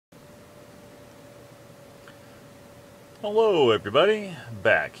Hello everybody,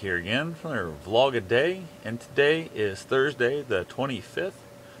 back here again for another vlog a day, and today is Thursday the 25th,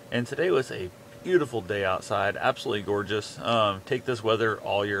 and today was a beautiful day outside, absolutely gorgeous. Take this weather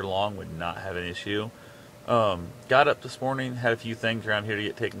all year long, would not have an issue. Got up this morning, had a few things around here to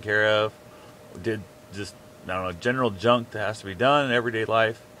get taken care of, did just, I don't know, general junk that has to be done in everyday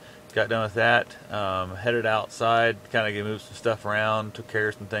life. Got done with that, headed outside, kind of moved some stuff around, took care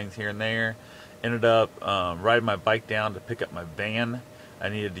of some things here and there. Ended up riding my bike down to pick up my van. I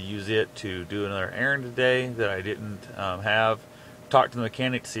needed to use it to do another errand today that I didn't have. Talked to the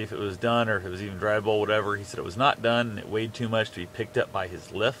mechanic to see if it was done or if it was even drivable, whatever. He said it was not done and it weighed too much to be picked up by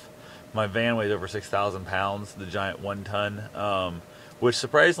his lift. My van weighs over 6,000 pounds, the giant 1 ton, which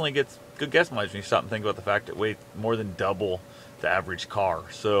surprisingly gets good gas mileage when you stop and think about the fact it weighs more than double the average car.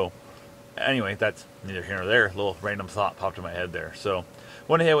 So anyway, that's neither here nor there. A little random thought popped in my head there. So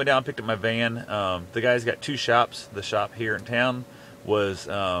went ahead, went down, picked up my van. The guy's got two shops. The shop here in town was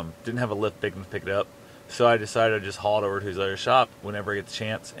didn't have a lift big enough to pick it up, so I decided to just haul it over to his other shop whenever I get the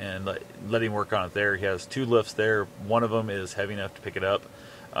chance and let him work on it there. He has two lifts there. One of them is heavy enough to pick it up.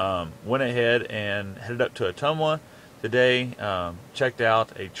 Went ahead and headed up to Ottumwa today. Checked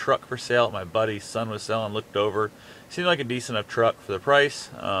out a truck for sale that my buddy's son was selling. Looked over, seemed like a decent enough truck for the price.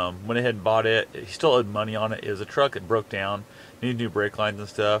 Went ahead and bought it. He still owed money on it. It was a truck that broke down, needed new brake lines and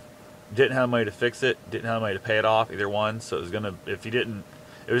stuff. Didn't have money to fix it. Didn't have money to pay it off, either one. So it was gonna, if he didn't,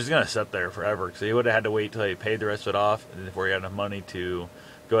 it was gonna sit there forever. So he would have had to wait till he paid the rest of it off before he had enough money to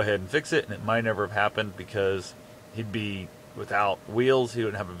go ahead and fix it. And it might never have happened because he'd be without wheels. He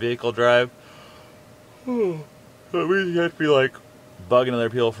wouldn't have a vehicle drive. So it means you have to be like bugging other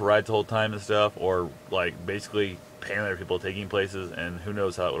people for rides the whole time and stuff, or like basically paying other people taking places, and who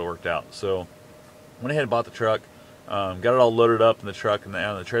knows how it would have worked out. So went ahead and bought the truck, got it all loaded up in the truck and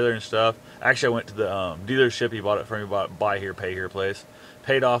on the trailer and stuff. Actually, I went to the dealership. He bought it from me, bought buy here, pay here place.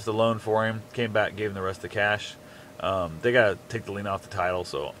 Paid off the loan for him. Came back, gave him the rest of the cash. They gotta take the lien off the title,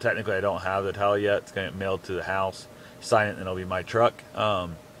 so technically I don't have the title yet. It's gonna get mailed to the house. Sign it, and it'll be my truck.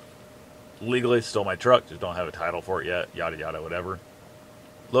 Legally, it's still my truck. Just don't have a title for it yet. Yada yada, whatever.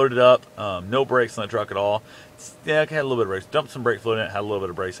 Loaded up. No brakes on the truck at all. Yeah, I had a little bit of brakes. Dumped some brake fluid in it. Had a little bit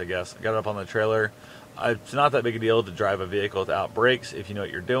of brakes, I guess. Got it up on the trailer. It's not that big a deal to drive a vehicle without brakes if you know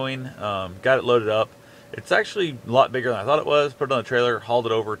what you're doing. Got it loaded up. It's actually a lot bigger than I thought it was. Put it on the trailer. Hauled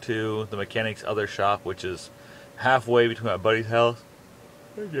it over to the mechanic's other shop, which is halfway between my buddy's house.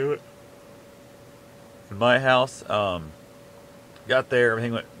 I do it. In my house. Got there,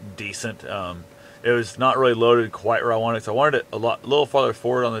 everything went decent. It was not really loaded quite where I wanted, so I wanted it a little farther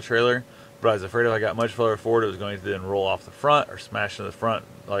forward on the trailer, but I was afraid if I got much farther forward, it was going to then roll off the front or smash into the front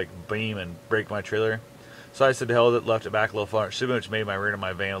like beam and break my trailer. So I said to hell with it, left it back a little farther, which made my rear of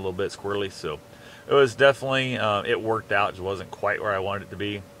my van a little bit squirrely. So it was definitely it worked out. It just wasn't quite where I wanted it to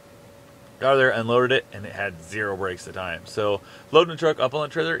be. Got there, unloaded it, and it had zero brakes at the time. So loading the truck up on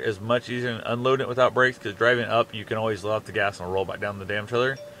the trailer is much easier than unloading it without brakes, because driving it up, you can always let off the gas and roll back down the damn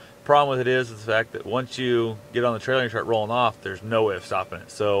trailer. Problem with it is the fact that once you get on the trailer and you start rolling off, there's no way of stopping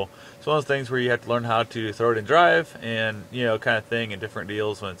it. So it's one of those things where you have to learn how to throw it in drive and, you know, kind of thing, and different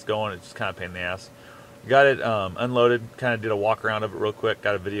deals when it's going. It's just kind of a pain in the ass. Got it unloaded, kind of did a walk around of it real quick,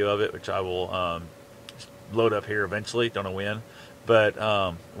 got a video of it, which I will load up here eventually, don't know when. But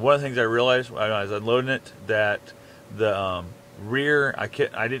one of the things I realized when I was unloading it, that the rear, I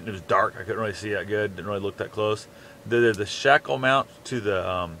didn't, it was dark, I couldn't really see that good, didn't really look that close. The shackle mount to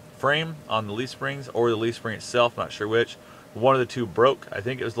the frame on the leaf springs, or the leaf spring itself, not sure which, one of the two broke. I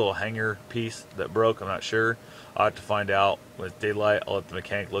think it was a little hanger piece that broke, I'm not sure. I'll have to find out with daylight. I'll let the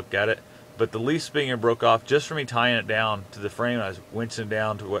mechanic look at it. But the leaf spring broke off just from me tying it down to the frame. I was winching it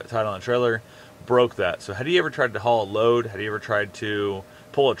down to what tied on the trailer, broke that. So had he ever tried to haul a load, had he ever tried to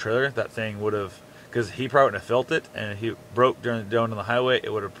pull a trailer, that thing would have, because he probably wouldn't have felt it, and if he broke during down on the highway,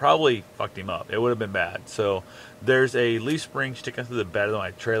 it would have probably fucked him up. It would have been bad. So there's a leaf spring sticking through the bed of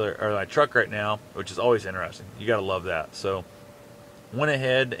my trailer, or my truck right now, which is always interesting. You gotta love that. So went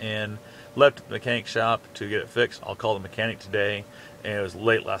ahead and left the mechanic shop to get it fixed. I'll call the mechanic today, and it was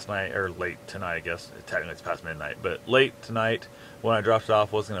late last night, or late tonight, I guess. Technically it's past midnight, but late tonight when I dropped it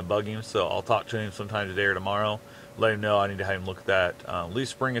off. Wasn't going to bug him, so I'll talk to him sometime today or tomorrow. Let him know I need to have him look at that leaf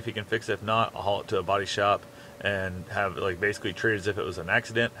spring if he can fix it. If not, I'll haul it to a body shop and have it like basically treat it as if it was an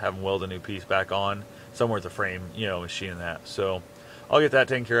accident, have him weld a new piece back on somewhere with the frame, you know, machine and that. So I'll get that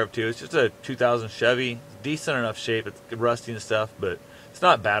taken care of too. It's just a 2000 Chevy, decent enough shape. It's rusty and stuff, but it's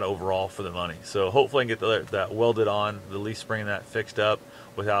not bad overall for the money. So hopefully I can get that welded on, the leaf spring and that fixed up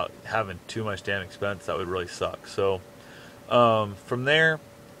without having too much damn expense. That would really suck. So from there,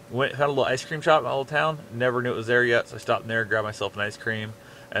 Went found a little ice cream shop in my little town. Never knew it was there yet, so I stopped in there, grabbed myself an ice cream,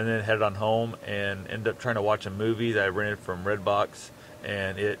 and then headed on home and ended up trying to watch a movie that I rented from Redbox,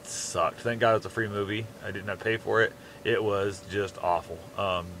 and it sucked. Thank God it was a free movie. I did not pay for it. It was just awful,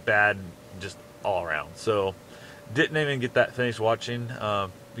 bad, just all around. So didn't even get that finished watching.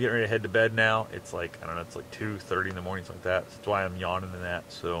 Getting ready to head to bed now. It's like, I don't know, it's like 2:30 in the morning, something like that. That's why I'm yawning and that.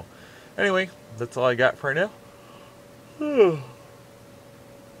 So anyway, that's all I got for right now.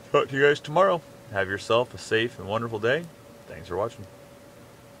 Talk to you guys tomorrow. Have yourself a safe and wonderful day. Thanks for watching.